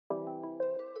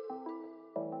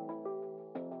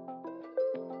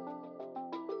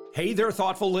Hey there,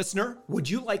 thoughtful listener. Would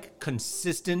you like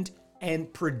consistent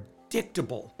and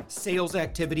predictable sales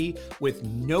activity with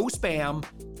no spam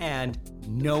and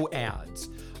no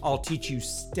ads? I'll teach you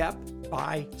step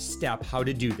by step how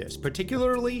to do this,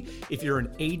 particularly if you're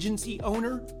an agency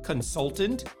owner,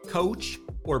 consultant, coach,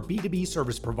 or B2B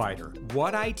service provider.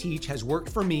 What I teach has worked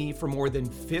for me for more than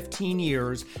 15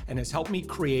 years and has helped me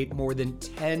create more than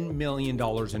 $10 million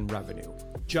in revenue.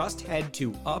 Just head to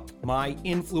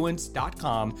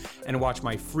upmyinfluence.com and watch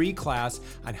my free class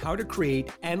on how to create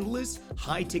endless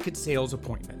high-ticket sales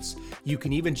appointments. You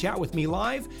can even chat with me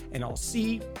live, and I'll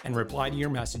see and reply to your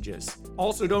messages.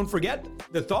 Also, don't forget,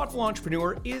 the Thoughtful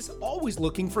Entrepreneur is always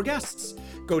looking for guests.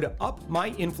 Go to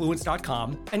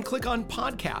upmyinfluence.com and click on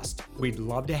podcast. We'd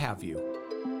love to have you.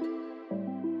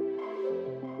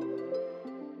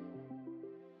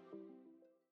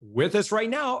 With us right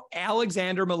now,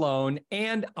 Alexander Melone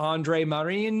and Andre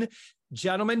Marin.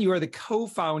 Gentlemen, you are the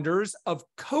co-founders of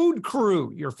Code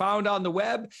Crew. You're found on the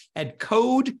web at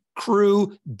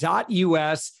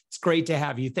codecrew.us. It's great to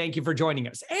have you. Thank you for joining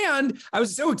us. And I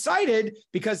was so excited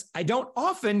because I don't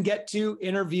often get to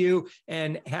interview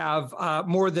and have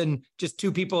more than just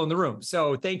two people in the room.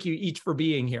 So thank you each for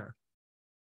being here.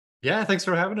 Yeah, thanks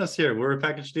for having us here. We're a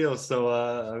package deal,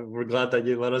 so we're glad that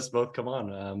you let us both come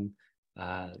on.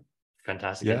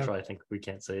 Fantastic intro. I think we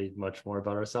can't say much more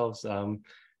about ourselves.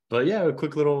 But yeah, a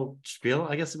quick little spiel,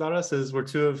 I guess, about us is we're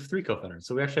two of three co-founders.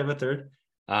 So we actually have a third.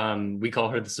 We call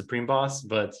her the Supreme Boss,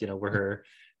 but we're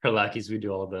her lackeys. We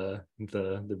do all the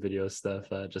video stuff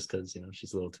just because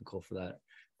she's a little too cool for that.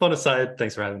 Fun aside,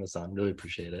 thanks for having us on. Really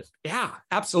appreciate it. Yeah,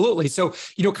 absolutely. So,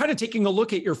 kind of taking a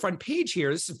look at your front page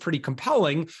here, this is pretty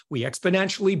compelling. We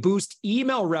exponentially boost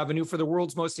email revenue for the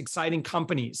world's most exciting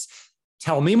companies.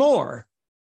 Tell me more.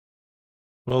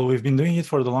 Well, we've been doing it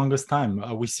for the longest time.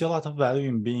 We see a lot of value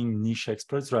in being niche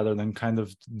experts rather than kind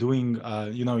of doing,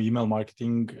 email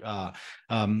marketing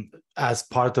as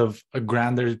part of a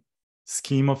grander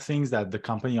scheme of things that the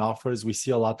company offers. We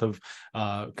see a lot of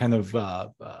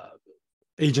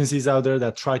agencies out there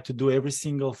that try to do every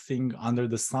single thing under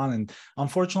the sun. And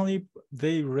unfortunately,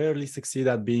 they rarely succeed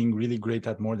at being really great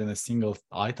at more than a single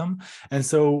item. And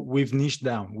so we've niched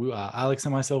down. Alex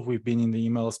and myself, we've been in the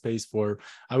email space for,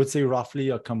 I would say, roughly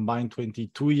a combined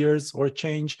 22 years or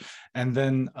change. And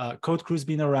then Code Crew's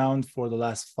been around for the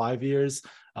last 5 years.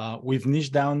 We've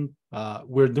niched down.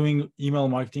 We're doing email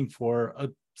marketing for a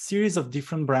series of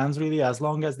different brands, really, as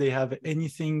long as they have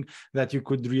anything that you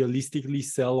could realistically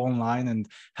sell online and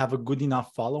have a good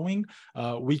enough following,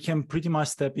 we can pretty much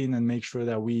step in and make sure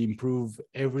that we improve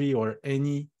every or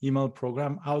any email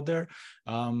program out there.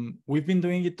 We've been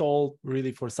doing it all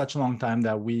really for such a long time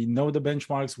that we know the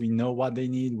benchmarks, we know what they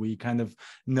need, we kind of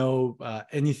know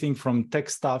anything from tech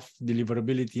stuff,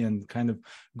 deliverability, and kind of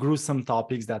gruesome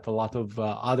topics that a lot of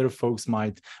other folks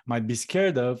might be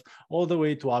scared of, all the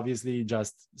way to obviously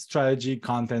just strategy,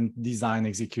 content, design,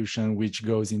 execution, which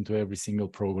goes into every single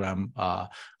program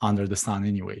under the sun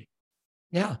anyway.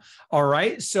 Yeah. All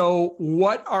right. So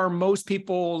what are most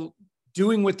people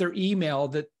doing with their email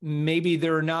that maybe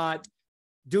they're not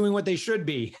doing what they should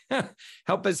be?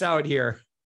 Help us out here.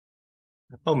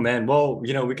 Oh man, well,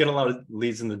 we get a lot of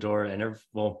leads in the door, and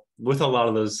with a lot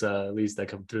of those leads that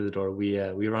come through the door, we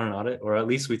run an audit, or at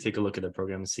least we take a look at the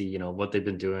program and see, what they've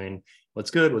been doing,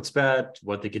 what's good, what's bad,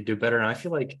 what they could do better. And I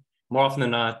feel like more often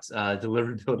than not,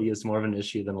 deliverability is more of an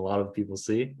issue than a lot of people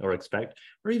see or expect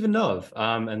or even know of.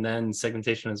 And then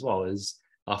segmentation as well is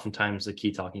oftentimes a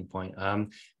key talking point.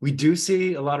 We do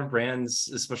see a lot of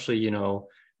brands, especially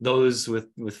those with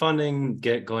funding,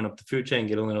 going up the food chain,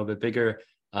 get a little bit bigger.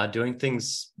 Doing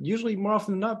things usually more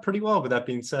often than not pretty well. But that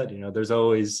being said, there's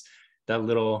always that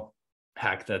little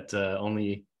hack that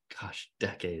only,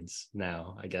 decades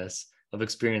now, I guess, of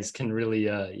experience can really,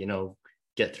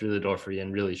 get through the door for you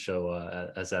and really show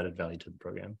as added value to the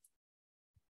program.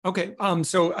 Okay.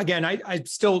 So again, I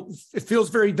still, it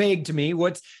feels very vague to me.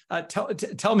 What's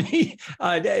tell me,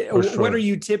 what are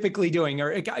you typically doing?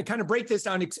 Or kind of break this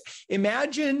down.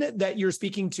 Imagine that you're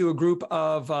speaking to a group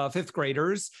of fifth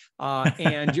graders,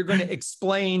 and you're going to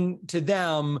explain to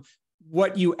them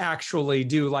what you actually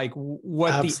do, like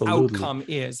what Absolutely. The outcome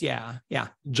is. Yeah.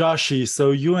 Joshi, so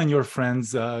you and your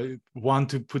friends want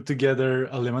to put together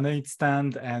a lemonade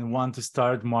stand and want to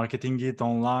start marketing it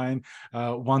online,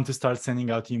 want to start sending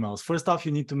out emails. First off,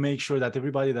 you need to make sure that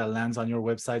everybody that lands on your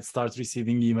website starts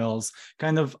receiving emails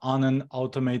kind of on an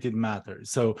automated matter.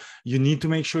 So you need to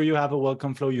make sure you have a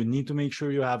welcome flow. You need to make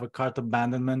sure you have a cart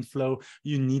abandonment flow.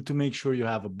 You need to make sure you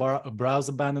have a browse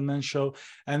abandonment show.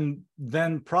 And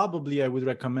then probably I would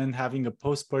recommend having a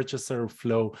post-purchaser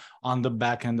flow on the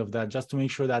back end of that, just to make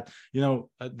sure that,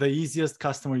 the easiest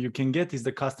customer you can get is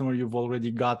the customer you've already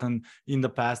gotten in the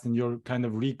past, and you're kind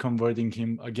of reconverting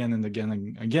him again and again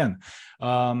and again.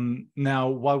 Now,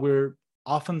 what we're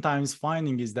oftentimes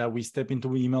finding is that we step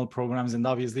into email programs, and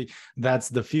obviously that's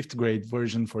the 5th grade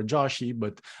version for Joshi,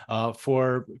 but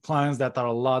for clients that are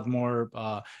a lot more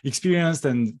experienced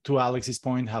and, to Alex's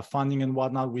point, have funding and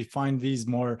whatnot, we find these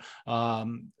more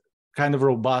kind of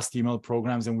robust email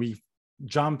programs, and we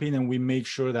jump in and we make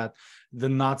sure that the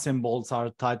nuts and bolts are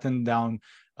tightened down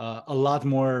a lot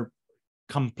more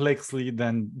complexly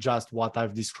than just what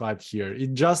I've described here.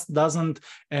 It just doesn't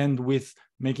end with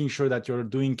making sure that you're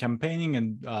doing campaigning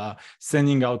and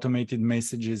sending automated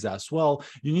messages as well.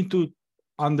 You need to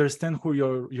understand who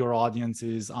your audience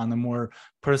is on a more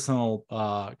personal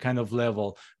kind of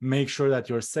level. Make sure that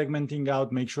you're segmenting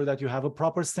out, make sure that you have a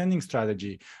proper sending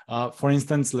strategy. For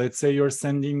instance, let's say you're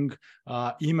sending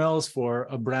emails for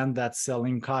a brand that's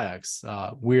selling kayaks.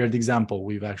 Weird example.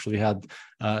 We've actually had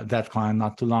that client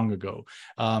not too long ago.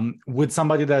 Would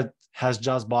somebody that has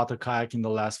just bought a kayak in the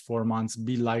last 4 months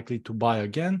be likely to buy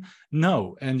again?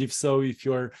 No. And if so, if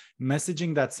you're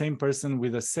messaging that same person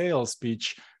with a sales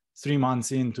pitch 3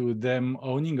 months into them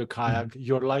owning a kayak,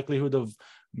 your likelihood of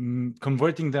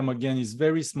converting them again is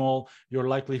very small. Your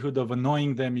likelihood of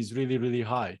annoying them is really, really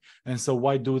high. And so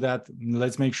why do that?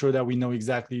 Let's make sure that we know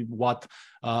exactly what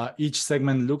each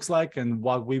segment looks like and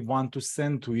what we want to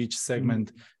send to each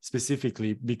segment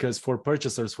specifically. Because for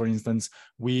purchasers, for instance,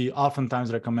 we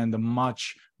oftentimes recommend a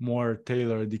much more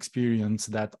tailored experience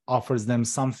that offers them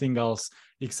something else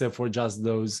except for just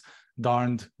those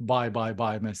darned buy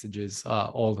messages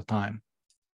all the time.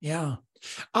 Yeah.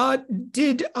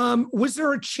 Was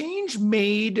there a change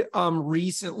made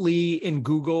recently in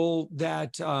Google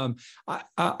that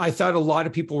I thought a lot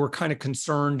of people were kind of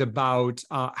concerned about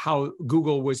how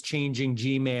Google was changing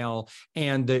Gmail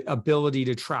and the ability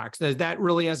to track? That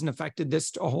really hasn't affected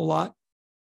this a whole lot?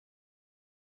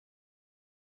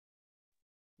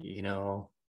 Go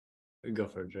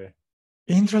for it, Jay.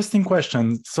 Interesting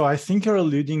question. So I think you're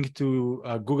alluding to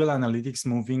Google Analytics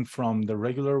moving from the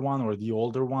regular one or the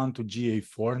older one to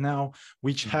GA4 now,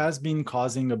 which has been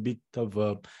causing a bit of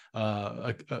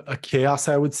a chaos,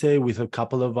 I would say, with a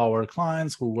couple of our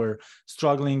clients who were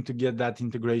struggling to get that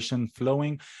integration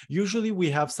flowing. Usually we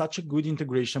have such a good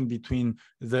integration between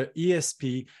the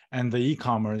ESP and the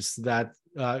e-commerce that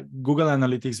Google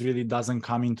Analytics really doesn't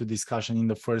come into discussion in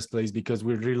the first place, because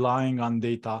we're relying on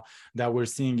data that we're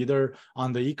seeing either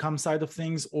on the e-com side of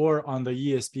things or on the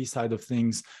ESP side of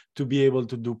things to be able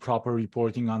to do proper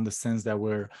reporting on the sense that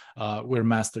we're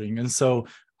mastering. And so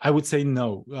I would say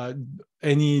no,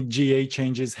 any GA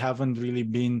changes haven't really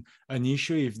been an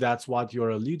issue, if that's what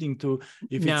you're alluding to.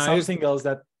 If it's something else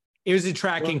that... It was a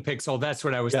tracking pixel. That's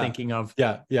what I was thinking of.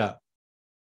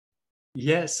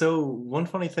 Yeah, so one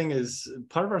funny thing is,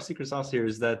 part of our secret sauce here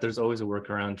is that there's always a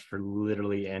workaround for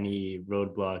literally any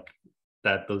roadblock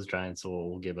that those giants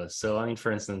will give us. So, I mean,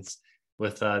 for instance,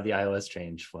 with the iOS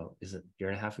change, well, is it a year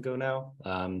and a half ago now?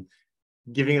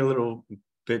 Giving it a little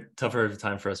bit tougher of a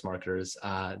time for us marketers.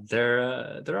 There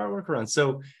are workarounds.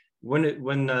 So when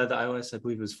the iOS, I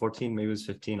believe it was 14, maybe it was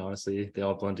 15, honestly, they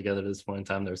all blend together at this point in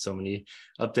time. There's so many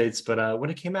updates, but when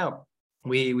it came out,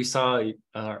 we saw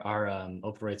our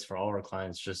open rates for all our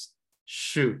clients just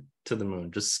shoot to the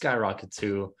moon, just skyrocket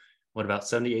to about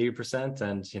 70-80%.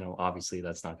 And obviously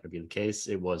that's not going to be the case.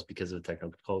 It was because of a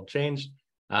technical change.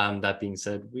 That being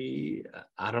said,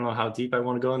 I don't know how deep I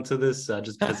want to go into this,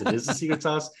 just because it is a secret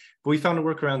sauce, but we found a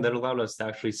workaround that allowed us to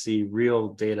actually see real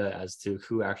data as to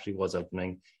who actually was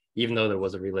opening, even though there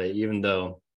was a relay, even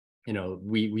though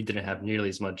we didn't have nearly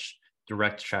as much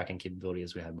direct tracking capability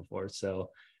as we had before.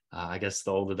 So I guess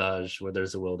the old adage, where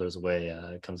there's a will, there's a way,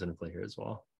 comes into play here as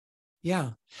well.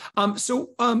 Yeah. So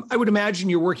I would imagine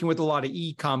you're working with a lot of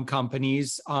e-com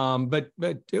companies, but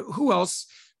who else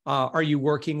are you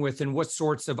working with, and what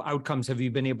sorts of outcomes have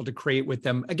you been able to create with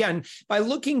them? Again, by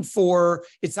looking for,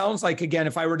 it sounds like, again,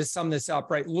 if I were to sum this up,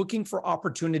 right, looking for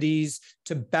opportunities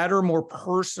to better, more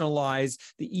personalize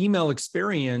the email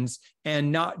experience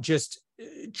and not just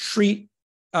treat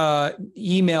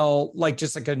email like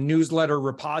just like a newsletter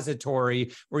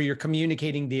repository where you're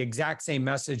communicating the exact same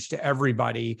message to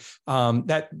everybody.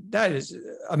 That is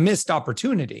a missed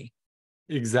opportunity.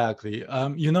 Exactly.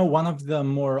 One of the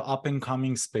more up and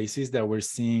coming spaces that we're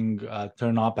seeing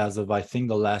turn up as of, I think,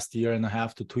 the last year and a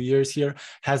half to 2 years here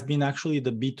has been actually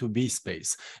the B2B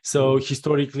space. So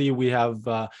historically, we have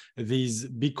these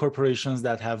big corporations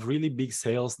that have really big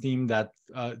sales teams that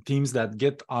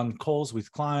get on calls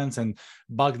with clients and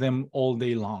bug them all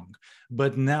day long.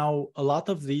 But now a lot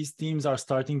of these teams are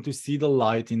starting to see the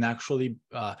light in actually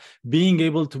being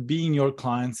able to be in your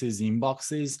clients'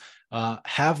 inboxes,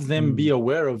 have them be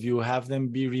aware of you, have them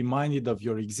be reminded of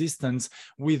your existence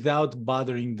without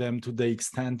bothering them to the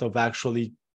extent of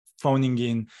actually phoning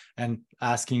in and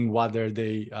asking what their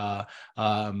day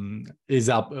is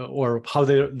up or how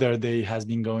their day has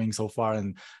been going so far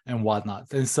and whatnot.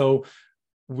 And so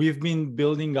we've been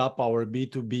building up our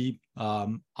B2B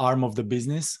arm of the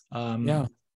business.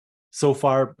 So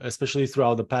far, especially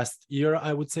throughout the past year,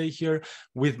 I would say here,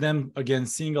 with them, again,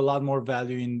 seeing a lot more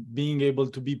value in being able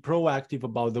to be proactive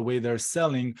about the way they're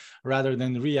selling rather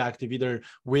than reactive, either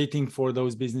waiting for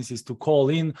those businesses to call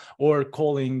in or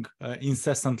calling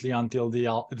incessantly until they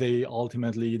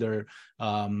ultimately either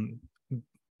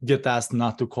get asked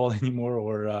not to call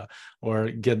anymore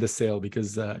or get the sale.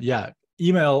 Because,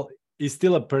 email is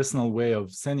still a personal way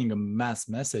of sending a mass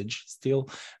message still,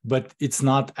 but it's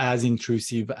not as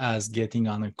intrusive as getting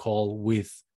on a call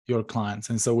with your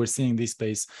clients. And so we're seeing this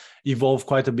space evolve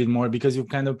quite a bit more because you've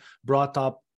kind of brought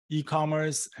up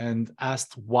e-commerce and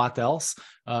asked what else.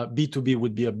 B2B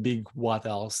would be a big what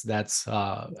else that's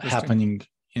happening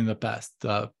in the past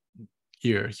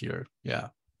year here. Yeah.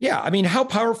 Yeah, I mean, how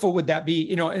powerful would that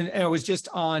be? And I was just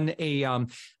on a,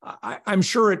 I'm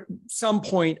sure at some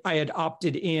point I had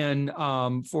opted in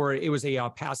for, it was a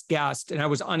past guest, and I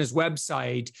was on his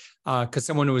website because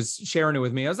someone was sharing it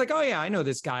with me. I was like, oh yeah, I know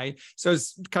this guy. So I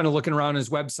was kind of looking around his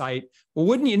website. Well,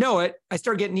 wouldn't you know it, I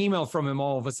started getting email from him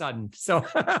all of a sudden. So,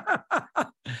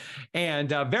 and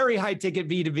very high ticket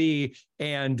B2B,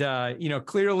 and,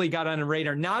 clearly got on a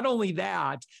radar. Not only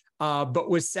that, but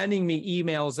was sending me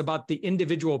emails about the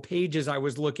individual pages I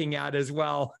was looking at as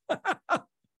well.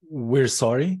 We're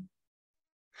sorry.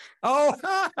 Oh,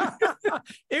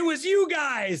 it was you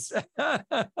guys.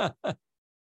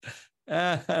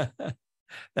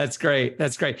 That's great.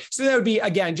 That's great. So that would be,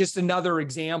 again, just another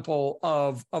example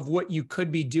of what you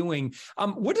could be doing.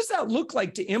 What does that look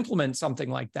like to implement something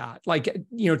like that? Like,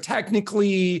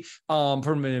 technically,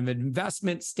 from an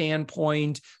investment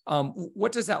standpoint,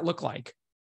 what does that look like?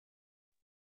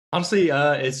 Honestly,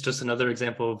 it's just another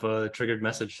example of a triggered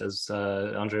message, as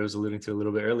Andre was alluding to a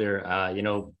little bit earlier.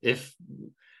 If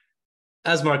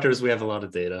as marketers, we have a lot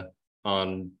of data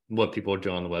on what people are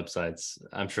doing on the websites.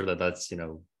 I'm sure that's,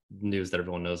 news that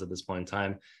everyone knows at this point in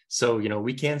time. So,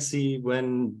 we can't see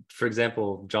when, for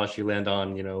example, Josh, you land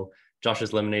on,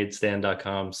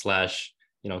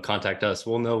 josh'slemonadestand.com/ contact us.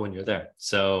 We'll know when you're there.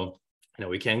 So,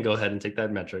 we can go ahead and take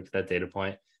that metric, that data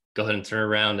point, go ahead and turn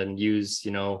around and use,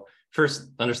 first,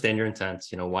 understand your intent,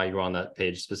 why you're on that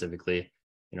page specifically.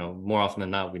 More often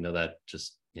than not, we know that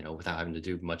just, without having to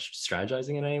do much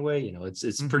strategizing in any way,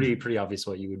 it's pretty obvious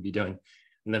what you would be doing.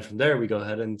 And then from there, we go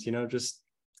ahead and, just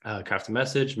craft a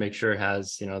message, make sure it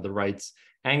has, the right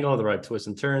angle, the right twists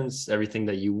and turns, everything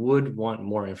that you would want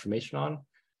more information on,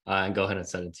 and go ahead and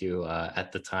send it to you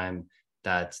at the time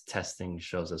that testing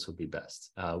shows us would be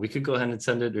best. We could go ahead and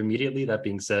send it immediately. That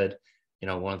being said,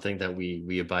 one thing that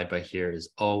we abide by here is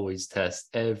always test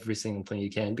every single thing you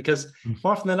can, because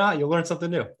more often than not, you'll learn something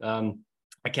new.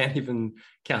 I can't even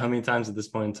count how many times at this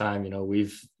point in time,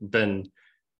 we've been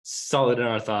solid in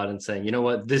our thought and saying,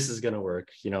 what, this is going to work.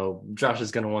 Josh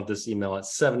is going to want this email at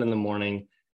 7 a.m.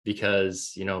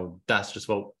 because, that's just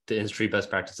what the industry best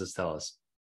practices tell us.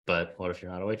 But what if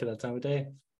you're not awake at that time of day?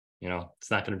 It's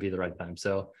not going to be the right time.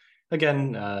 So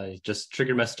again, just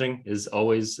trigger messaging is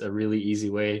always a really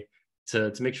easy way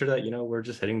to make sure that, we're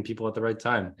just hitting people at the right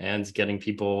time and getting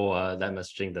people that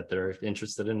messaging that they're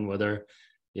interested in, whether,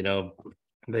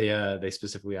 they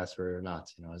specifically ask for it or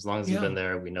not. As long as you've been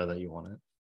there, we know that you want it.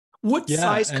 What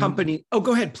size company? Oh,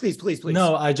 go ahead, please.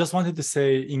 No, I just wanted to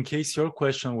say, in case your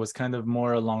question was kind of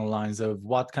more along the lines of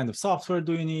what kind of software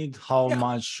do you need? How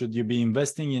much should you be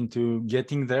investing into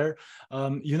getting there?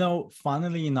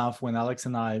 Funnily enough, when Alex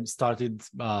and I started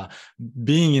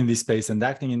being in this space and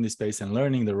acting in this space and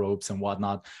learning the ropes and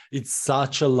whatnot, it's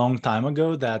such a long time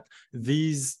ago that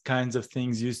these kinds of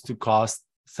things used to cost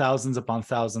thousands upon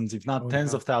thousands, if not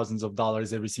tens of thousands of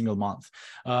dollars every single month.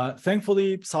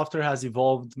 Thankfully, software has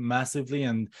evolved massively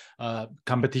and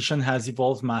competition has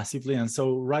evolved massively. And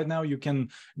so right now you can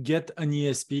get an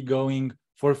ESP going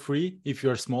for free if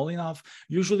you're small enough.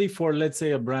 Usually for, let's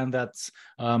say, a brand that's,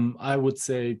 I would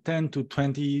say 10 to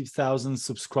 20,000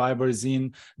 subscribers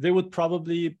in, they would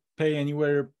probably pay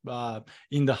anywhere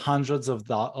in the hundreds of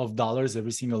dollars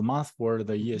every single month for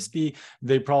the ESP.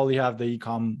 They probably have the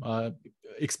e-com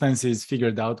expenses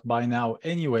figured out by now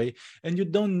anyway, and you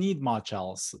don't need much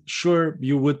else. Sure,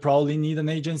 you would probably need an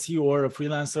agency or a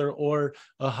freelancer or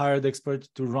a hired expert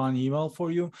to run email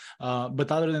for you, but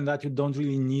other than that, you don't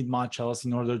really need much else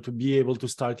in order to be able to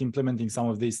start implementing some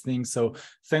of these things. So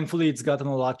thankfully, it's gotten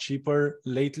a lot cheaper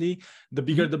lately. The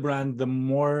bigger the brand, the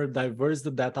more diverse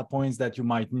the data points that you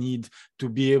might need to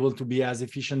be able to be as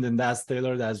efficient and as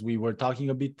tailored as we were talking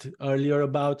a bit earlier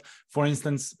about. For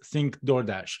instance, think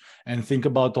DoorDash and think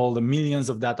about all the millions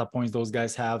of data points those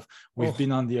guys have. We've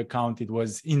been on the account. It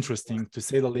was interesting to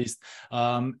say the least.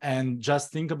 And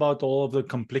just think about all of the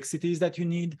complexities that you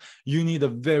need. You need a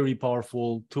very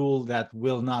powerful tool that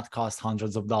will not cost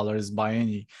hundreds of dollars by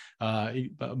any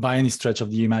stretch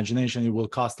of the imagination. It will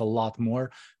cost a lot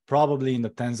more, probably in the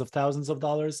tens of thousands of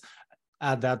dollars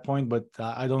at that point, but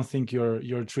I don't think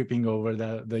you're tripping over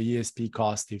the ESP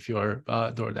cost if you're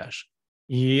DoorDash.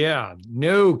 Yeah,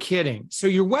 no kidding. So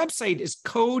your website is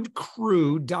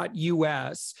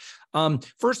codecrew.us.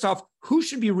 First off, who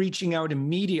should be reaching out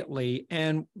immediately,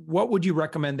 and what would you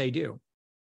recommend they do?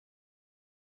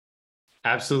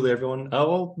 Absolutely everyone.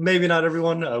 Well, maybe not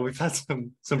everyone. We've had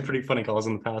some pretty funny calls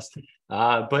in the past.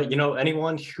 But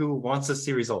anyone who wants to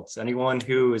see results, anyone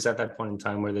who is at that point in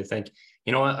time where they think,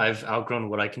 you know what, I've outgrown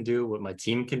what I can do, what my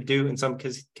team can do in some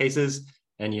cases,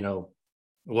 and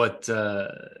what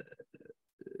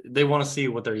they want to see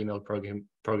what their email program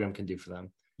can do for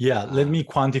them. Yeah, let me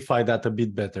quantify that a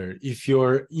bit better. If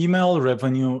your email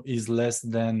revenue is less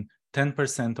than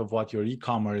 10% of what your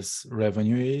e-commerce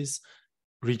revenue is,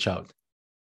 reach out.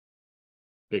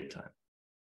 Big time.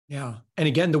 Yeah. And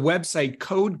again, the website,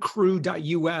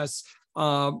 codecrew.us,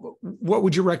 what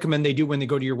would you recommend they do when they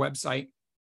go to your website?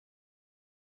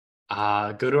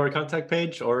 Go to our contact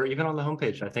page, or even on the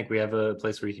homepage. I think we have a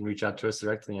place where you can reach out to us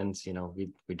directly, and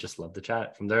we just love to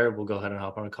chat. From there, we'll go ahead and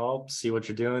hop on a call, see what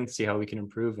you're doing, see how we can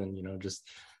improve, and just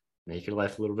make your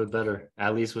life a little bit better,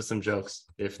 at least with some jokes,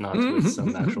 if not with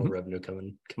some actual revenue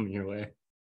coming your way.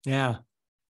 Yeah.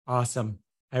 Awesome.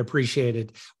 I appreciate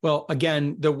it. Well,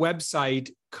 again, the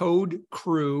website,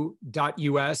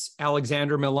 codecrew.us,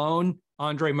 Alexander Melone,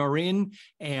 Andre Marin,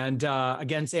 and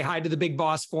again, say hi to the big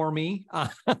boss for me.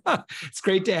 It's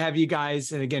great to have you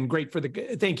guys. And again,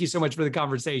 thank you so much for the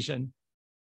conversation.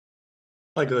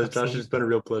 Likewise, Josh, it's been a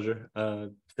real pleasure.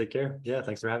 Take care. Yeah,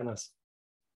 thanks for having us.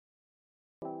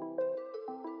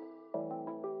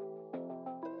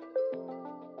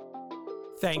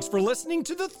 Thanks for listening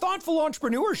to the Thoughtful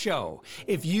Entrepreneur Show.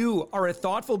 If you are a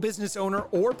thoughtful business owner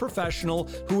or professional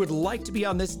who would like to be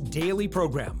on this daily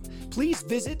program, please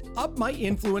visit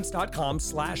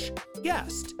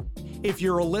upmyinfluence.com/guest. If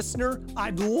you're a listener,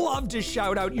 I'd love to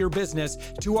shout out your business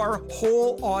to our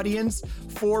whole audience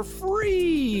for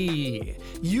free.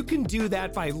 You can do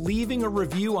that by leaving a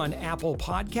review on Apple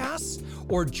Podcasts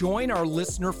or join our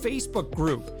listener Facebook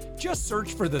group. Just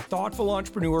search for The Thoughtful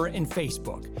Entrepreneur in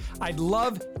Facebook. I'd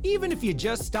love, even if you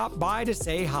just stop by to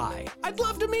say hi, I'd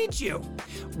love to meet you.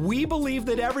 We believe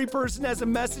that every person has a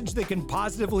message that can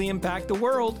positively impact the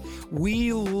world.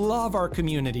 We love our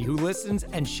community who listens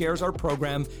and shares our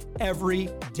program every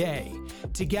day.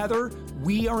 Together,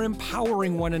 we are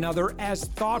empowering one another as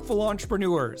thoughtful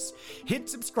entrepreneurs. Hit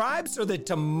subscribe so that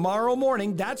tomorrow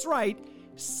morning, that's right,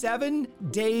 7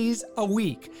 days a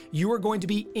week, you are going to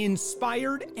be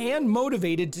inspired and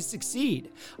motivated to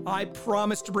succeed. I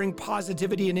promise to bring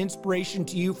positivity and inspiration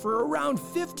to you for around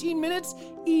 15 minutes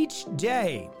each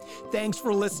day. Thanks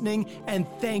for listening, and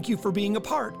thank you for being a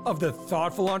part of the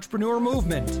Thoughtful Entrepreneur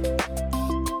Movement.